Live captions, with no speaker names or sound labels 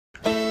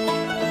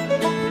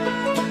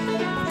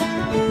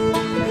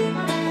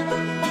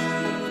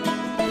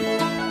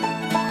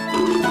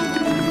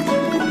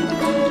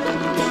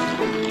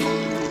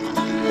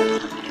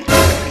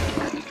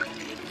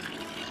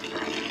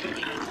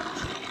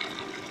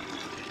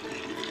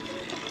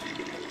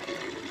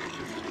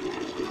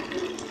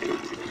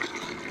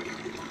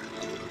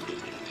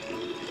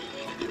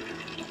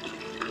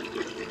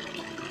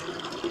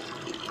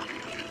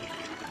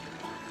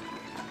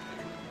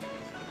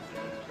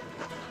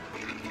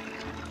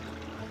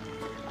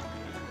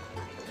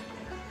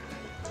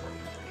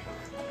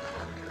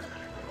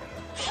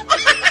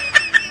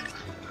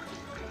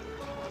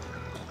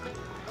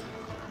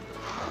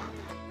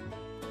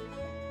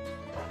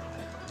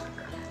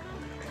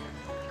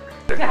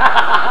My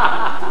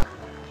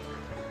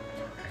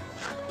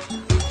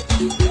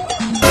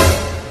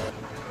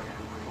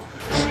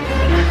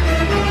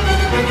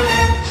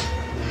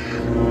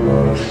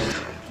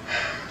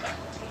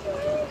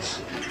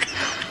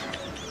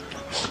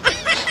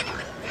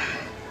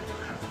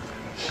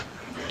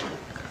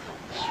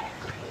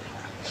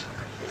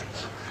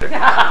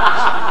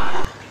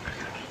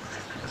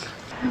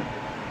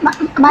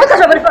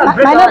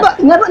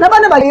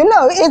never, you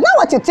know, it's not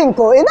what you think,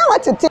 oh, it's not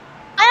what you think.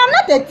 I am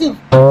not a thief.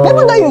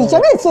 Even though you know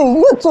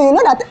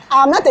that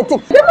I am not a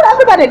thief. Even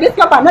everybody in this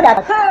club know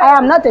that I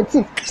am not a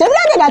thief. She know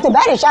that to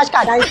buy a charge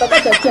card and you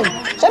forget your change.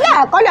 She know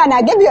I call you and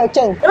I give you a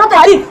change. You're not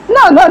a thief.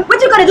 No.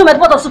 What you gonna do with my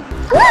pot of soup?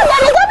 No,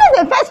 that is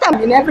only the first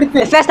time in everything.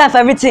 The first time for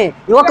everything.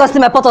 You want to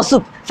steal my pot of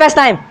soup? First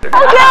time.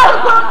 Okay.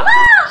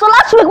 So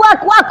last week,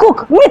 what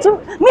cook? Meat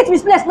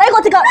misplaced. Now you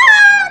go take out.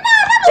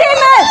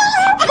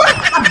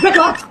 I break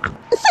your heart.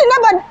 See, no,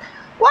 but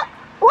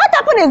what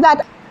happened is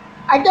that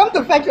I came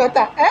to fetch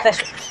water.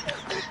 As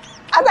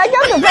I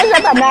came to fetch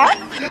water now,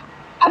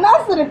 I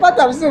now see the pot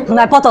of soup.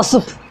 My pot of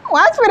soup.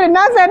 One spirit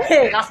now said,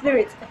 hey, that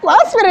spirit.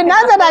 One spirit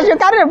now said I should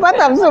carry the pot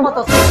of soup.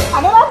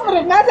 Another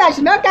spirit now said I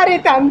should not carry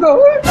it and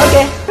go.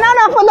 Okay.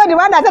 Now follow the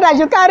one that said I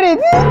should carry it.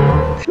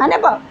 My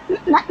neighbor,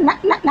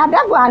 now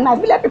that one, my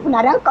village people,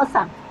 now don't cause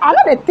them. I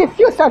know the thief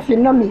yourself, you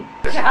know me.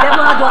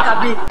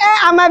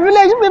 I'm my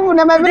village people,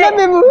 my village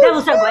people.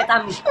 Devil said, "Go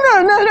at me."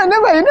 No,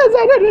 never, you know,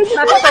 say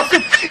my pot of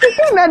soup.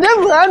 No,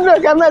 devil, I'm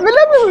not, my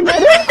village people, no,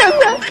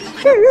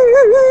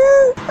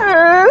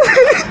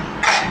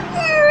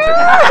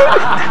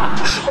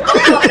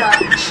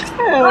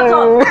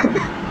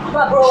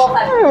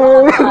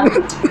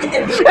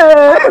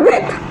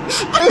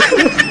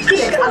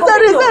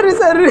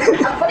 sorry.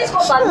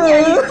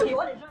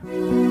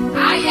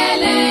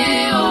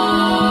 Ayele o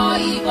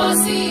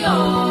ibosi o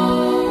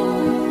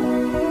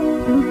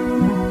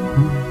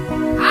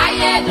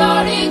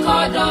ayedori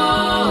kodo.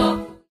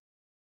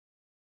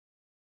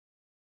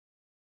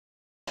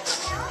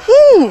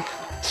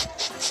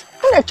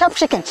 When they chop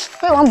chicken,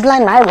 I won't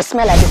blind my eye will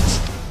smell like this.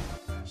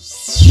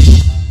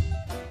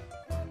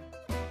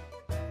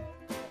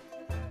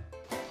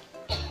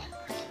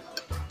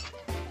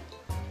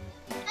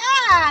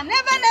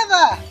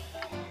 Never.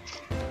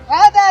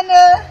 Well done.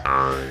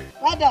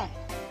 Well done.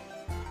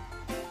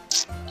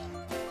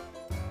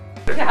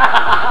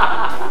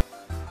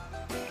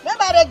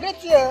 Remember, I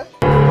greet you.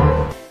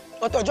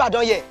 Otojo, I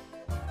don't hear.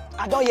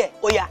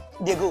 Oh yeah,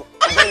 they go.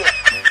 I don't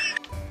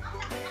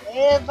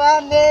hear.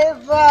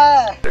 Never.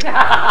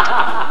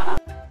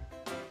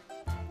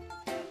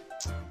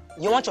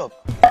 You want chop?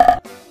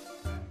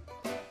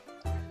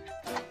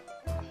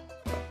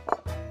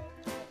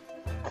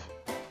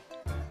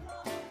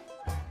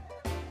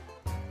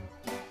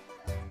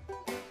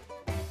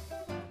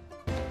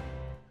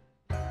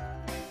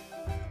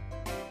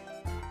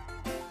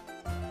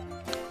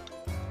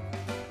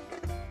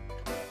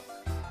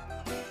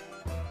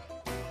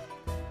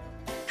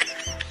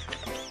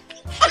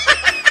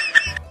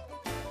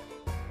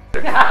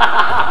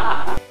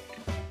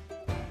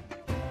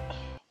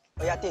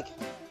 Oh yeah, take.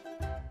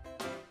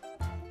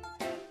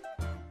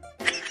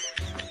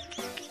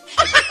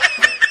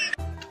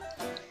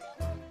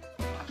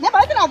 Never,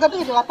 I think I'll go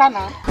to the water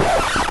now.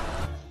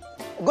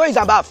 Go use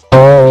a bath.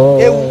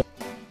 If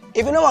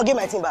you don't want to give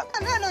my thing back.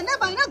 No,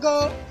 never, you don't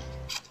go.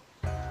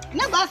 You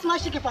don't go small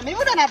chicken for me.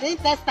 Even though I didn't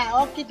intestine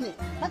or kidney,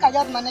 like I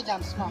just manage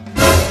them small.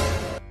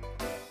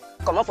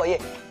 Come on for here.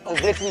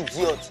 Ungrateful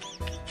idiot.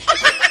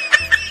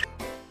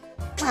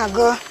 I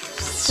go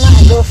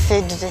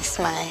feed this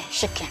my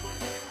chicken.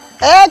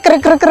 Hey,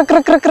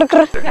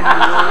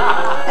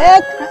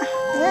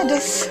 hear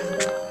this.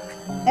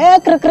 Hey,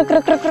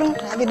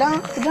 you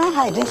don't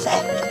hide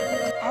inside.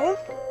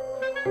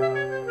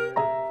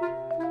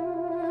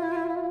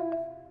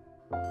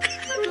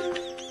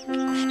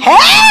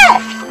 Hey!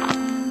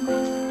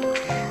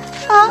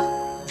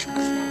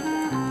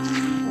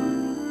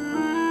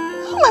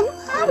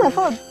 Oh my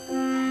phone.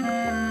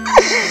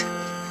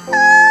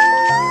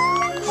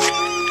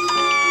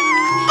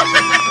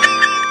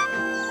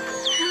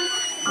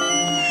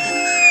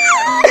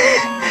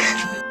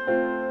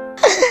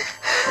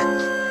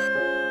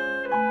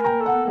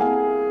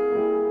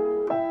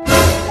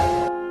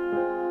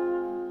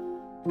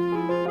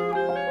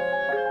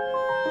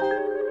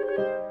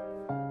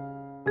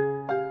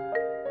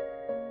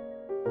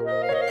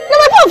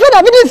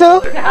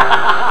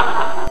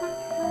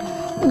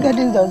 Look at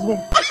this dustbin.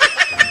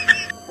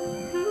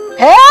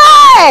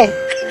 Hey!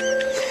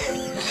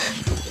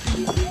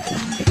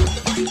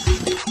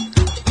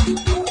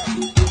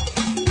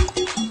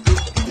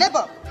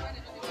 Neighbor,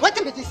 what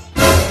is this?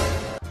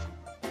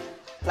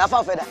 Na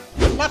fowl feather.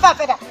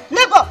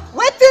 Neighbor,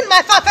 what is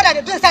my fowl feather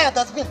they do inside your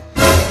dustbin?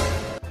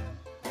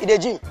 In the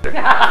gym.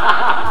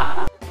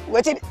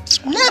 Waiting.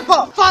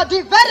 Neighbor, for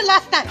the very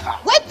last time,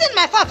 what is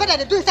my fowl feather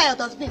they do inside your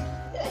dustbin?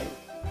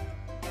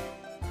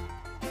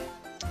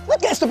 What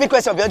kind of stupid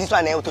question be all this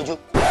one, Otojo?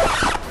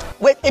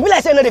 Wait, it be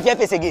like saying no the fear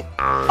face again.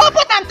 Oh,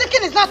 what I'm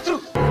thinking is not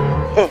true.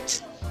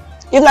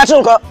 If not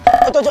true,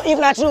 Otojo, if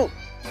not true.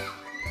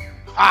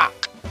 Ah.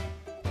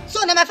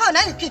 So now my phone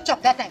now you keep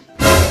chop that time.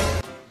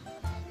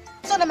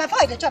 So now my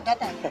phone you chop that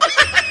time.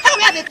 How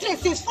we have the train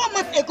since 4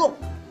 months ago.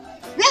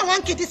 We have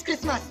 1 kid this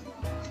Christmas.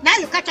 Now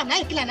you catch up, now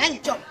you kill and now you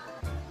chop.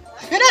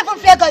 You don't even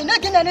fear God, you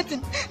don't give me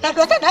anything. Now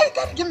daughter, now you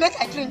can't give me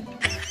a drink.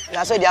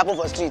 That's why they happen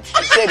for street.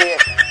 Stay there.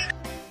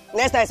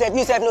 Next time,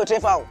 you self no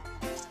train foul.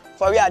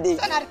 For real day.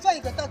 So now that's why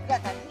you go talk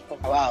that.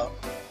 Wow.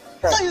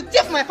 So you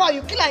thief my fowl,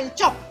 you kill and you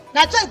chop.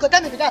 That's why you go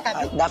tell me that.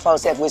 That foul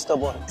self was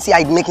stubborn. See how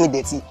it make me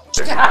dirty.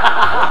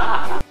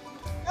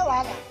 No,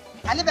 I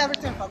leave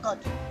everything for God.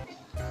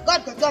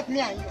 God will judge me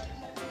and you.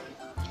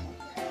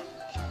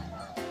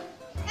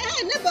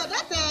 Hey, neighbor,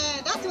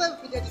 that's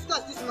what we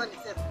discussed this morning,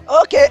 sir.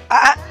 Okay.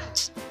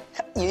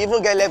 You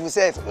even get left with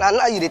self.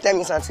 Now you dey tell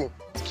me something.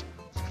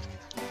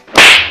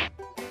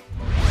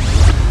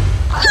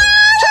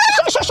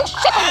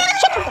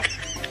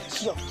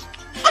 Sure.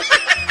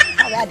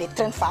 We had a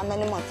train for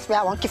many months. We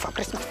are 1 key for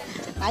Christmas.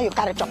 Now you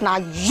carry chop. Now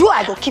you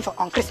I go key for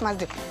on Christmas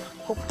Day.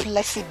 Oh,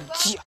 blessed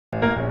dear.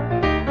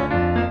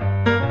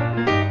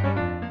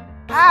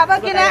 Ah,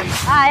 Bakina.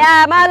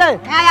 Yeah, Marlon.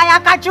 Yeah,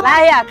 catch you.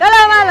 Yeah, come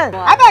on, Marlon.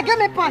 I better give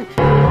me punch.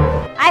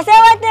 I say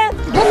what then?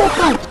 Give me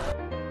punch.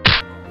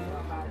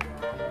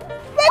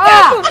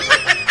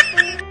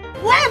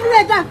 Why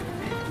everywhere done?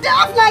 They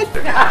off light.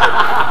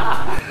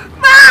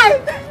 Bye.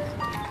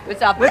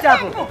 What's up? What's up?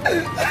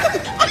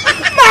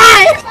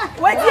 Bye.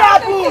 What's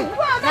happening?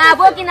 Nah,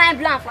 Boki nine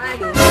plan for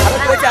you.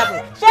 What's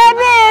happening?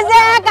 Shebi, say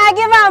I can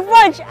give him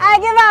punch.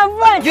 I give him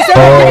punch. You said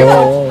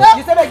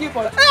give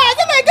punch.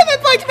 Give me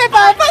punch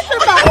paper. Punch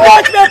paper.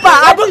 Punch paper.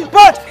 I don't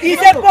punch. He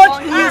said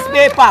punch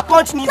newspaper.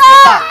 Punch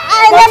newspaper.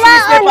 I never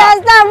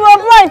understand what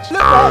punch.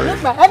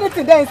 Look, man.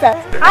 Anything there inside.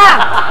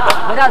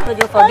 But that's what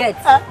you forget.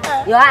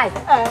 Your eyes,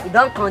 you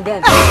don't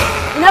condemn.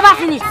 You never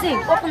finish. See,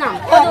 open them.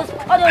 All those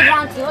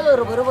round things, all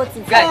those robo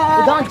things.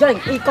 You don't join.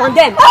 You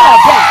condemn. All of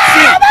them.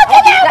 See.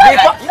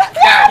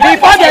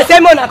 Before the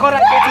same one, I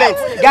correct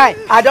statement. Guy,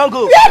 I don't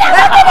go.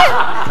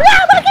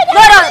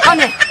 No, come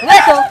here.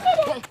 Wait, oh.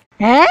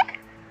 Eh?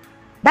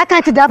 That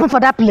can't happen for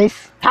that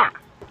place.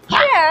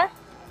 Yeah,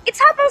 it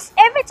happens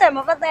every time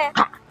over there.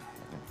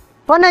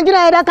 For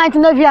Nigeria, that can't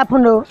never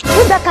happen. No.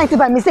 If that can't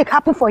by mistake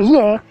happen for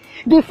here,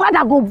 the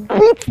father go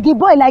beat the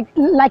boy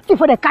like thief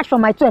for the catch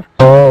from my 12.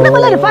 Never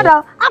let the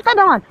father. After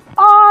that one,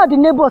 all the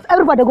neighbors,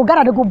 everybody go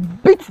gather, they go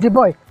beat the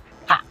boy.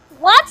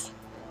 What?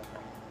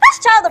 That's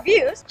child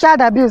abuse.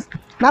 Child abuse.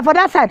 Now for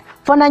that side,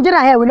 for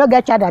Nigeria here, we don't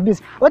get child abuse.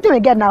 What do we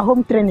get now?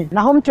 Home training.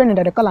 Now home training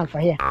that they call them for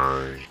here.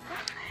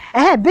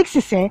 Big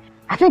sister,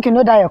 I think you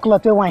know that your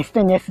clothes were one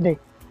stain yesterday.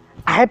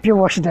 I help you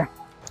wash them.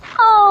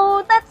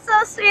 Oh, that's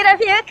so sweet of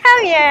you.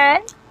 Come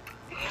here.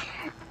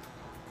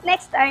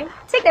 Next time,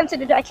 take them to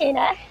the dry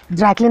cleaner.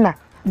 Dry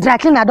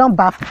cleaner don't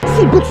bath.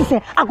 See, big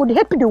sister, I could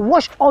help you to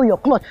wash all your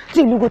clothes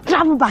till you go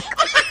travel back.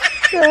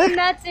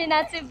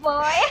 Naughty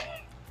boy.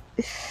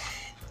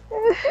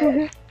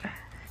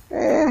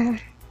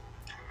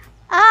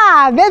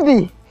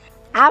 Baby.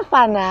 I'm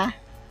fine now.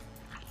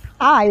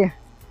 How are you?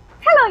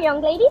 Hello,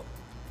 young lady.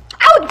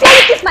 How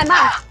dare you kiss my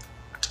mouth?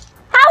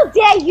 How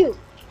dare you?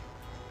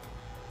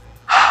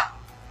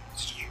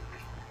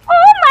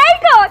 Oh my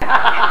God!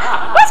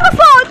 Where's my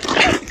phone?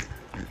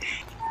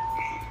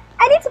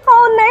 I need to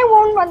call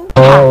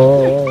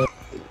 911.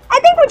 I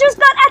think we just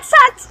got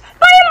attacked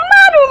by a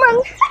mad woman.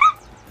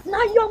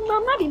 Now your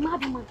mama be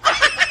mad woman.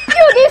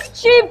 You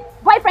this cheap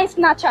boyfriend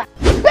snatcher.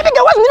 Baby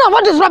girl, what's the meaning of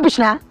all this rubbish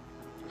now?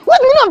 What's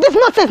the meaning of this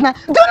nonsense now? Do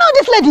you know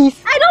these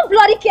ladies? I don't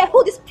bloody care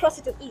who this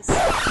prostitute is.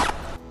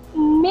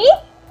 Me?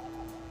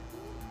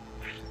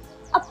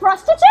 A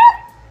prostitute?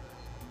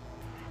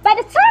 By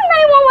the time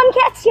 911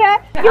 gets here,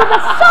 you'll be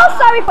so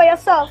sorry for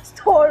yourself.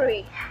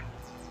 Story.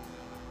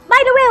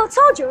 By the way, I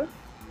told you.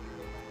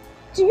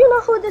 Do you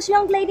know who this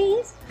young lady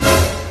is? Answer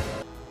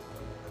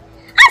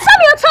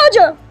me, I told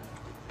you.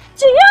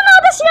 Do you know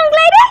this young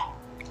lady?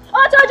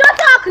 Oh, Jojo,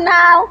 talk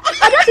now.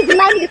 I want to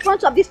deny me the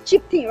front of this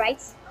cheap thing,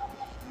 right?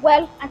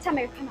 Well,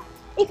 Anti-Americana,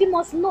 if you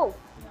must know,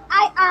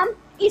 I am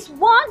his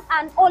one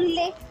and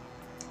only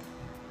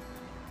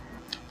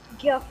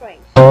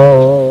girlfriend.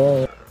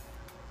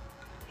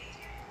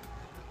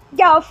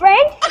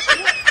 Girlfriend?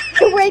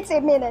 Wait a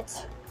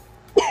minute.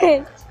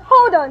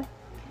 Hold on.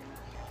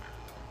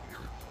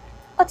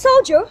 I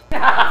told you.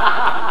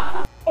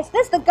 Is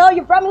this the girl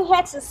you brought me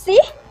here to see?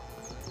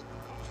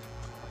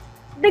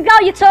 The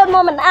girl you told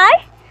Mom and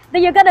I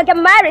that you're gonna get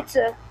married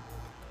to?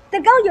 The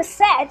girl you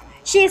said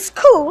she is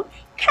cool,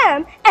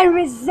 calm, and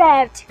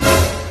reserved.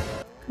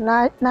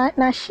 Nah,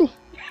 she.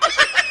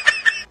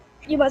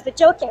 You must be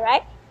joking,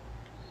 right?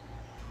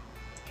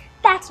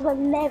 That will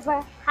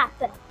never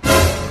happen.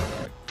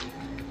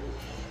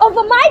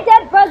 Over my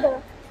dead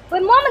brother,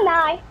 when Mom and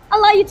I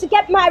allow you to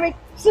get married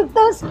to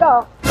this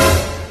girl.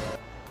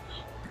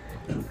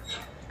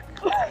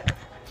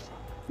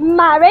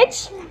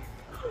 Marriage?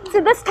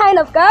 To this kind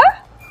of girl?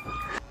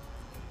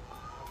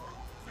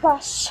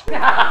 Gosh.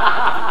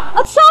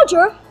 A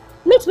soldier,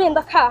 meet me in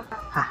the car.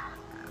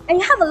 And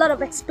you have a lot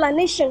of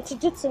explanation to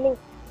do to me.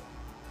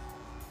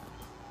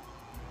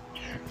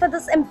 For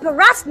this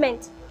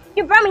embarrassment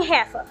You brought me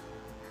here for?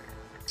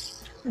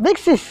 Big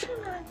sis.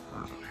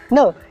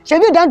 No,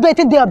 Shebi, you don't do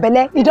anything there,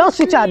 Bele. You don't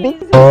sweet you, Abi.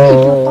 If you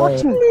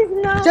touch me,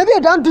 Shebi,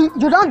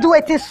 you don't do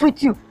anything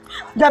sweet you.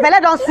 Your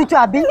Bele don't sweet you,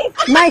 Abi.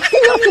 My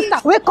senior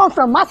sister, we come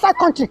from Massa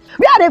country.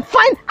 We are to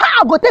find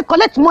how I go take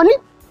collect money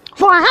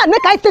for her hand.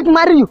 Make I take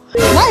marry you.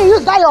 Now you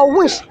use that your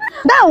wish.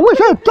 That wish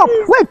when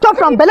you talk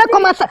from Bele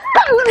come outside.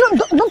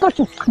 Don't touch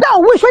you. That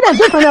wish when they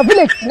do from your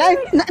village.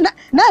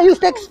 Now you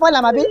take spoil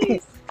am,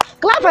 Abi.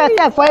 Clap for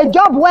yourself for a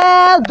job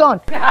well done.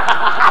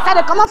 I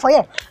said, come on for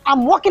you.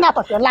 I'm walking out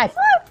of your life.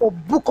 Oh,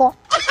 Buko.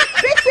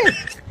 Big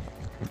sis.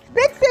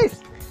 Big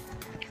sis.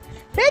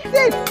 Big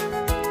sis.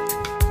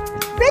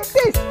 Big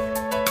sis.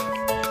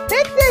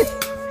 Big sis.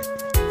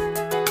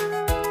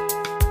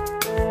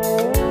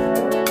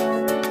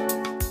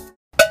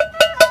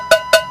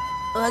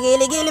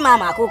 Gili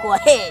mama koko.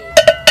 Hey.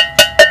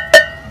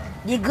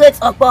 The great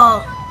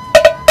Okpo.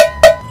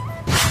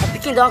 The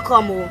pikin don't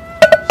come. Oh.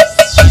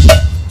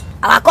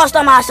 Our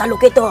customers shall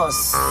locate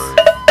us.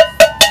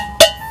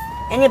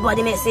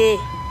 Anybody may say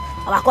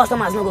our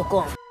customers no go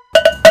come.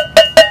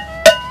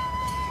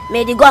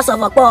 May the gods of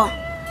Okpo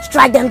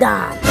strike them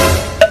down.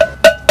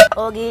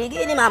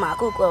 Gili mama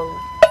koko.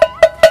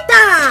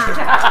 Down!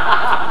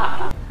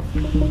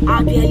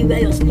 How dare you wear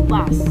your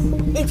slippers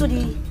into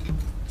the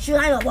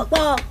shrine of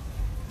Okpo?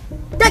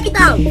 Take it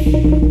out!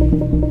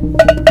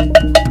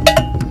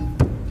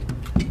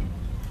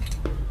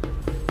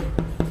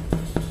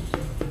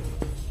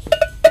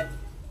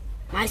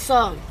 My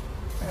son,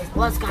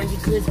 what can the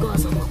great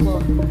gods of Okpo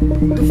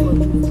do for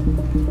you?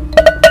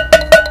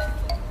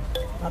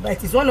 Baba,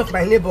 it is one of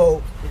my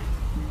neighbor.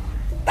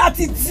 That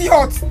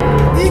idiot!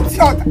 The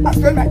idiot has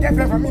stolen my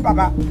girlfriend from me,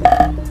 Baba.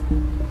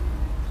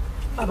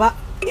 Baba,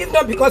 if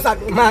not because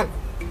I'm a man,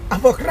 I'm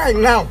for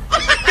crying now.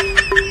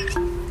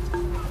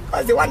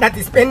 Because the one that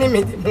is paining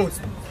me the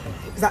most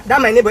is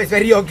that my neighbor is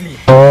very ugly.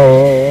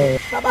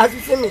 Baba, as you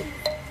see me,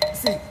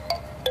 see,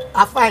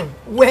 I fine,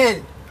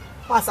 well,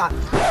 pass her.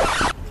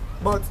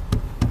 But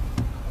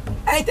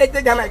I ain't take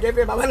down my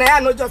girlfriend, but when I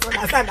no just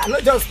understand, I no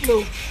just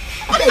know.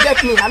 I can't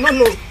get me, I don't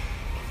know.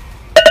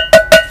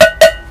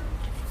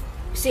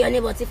 See your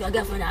neighbor take your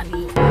girlfriend,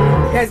 Abi.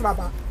 Yes,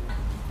 Baba.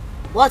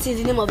 What is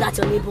the name of that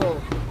your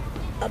neighbor?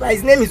 Baba,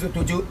 his name is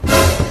Otojo.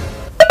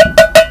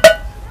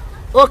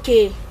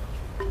 Okay,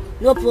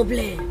 no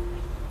problem.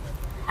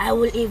 I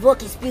will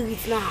invoke his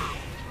spirit now.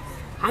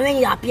 And when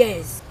he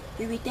appears,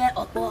 he will tell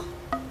Okpo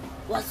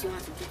what you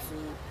want to do for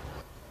you.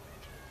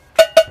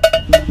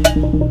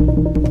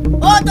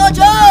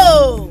 Otojo!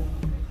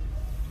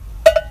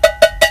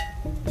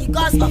 The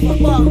gods of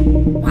Okpo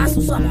wants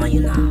to summon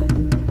you now.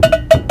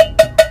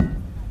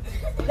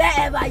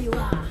 Wherever you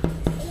are,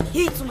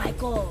 heed to my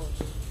call.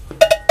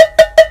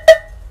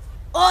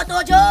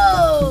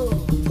 Otojo!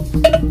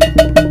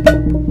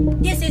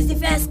 This is the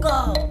first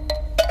call.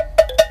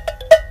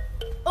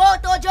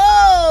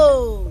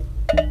 Otojo!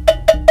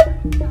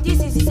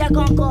 This is the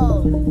second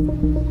call.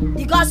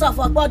 The gods of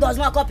Okpo does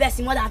not call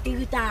person more than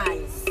 3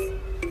 times.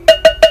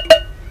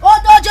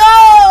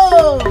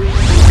 Otojo!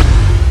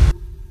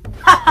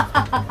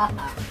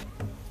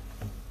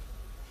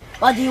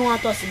 What do you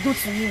want us to do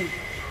to you?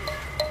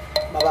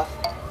 Baba,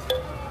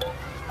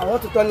 I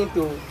want to turn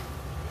into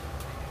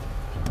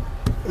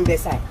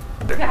imbecile.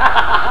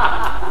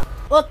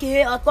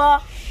 Okay,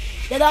 Okpo,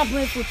 they don't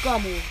bring food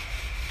come.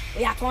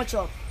 We are come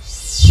chop.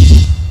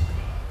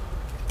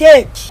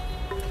 Take.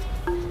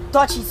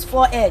 Touch his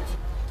forehead.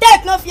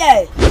 Take, no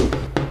fear.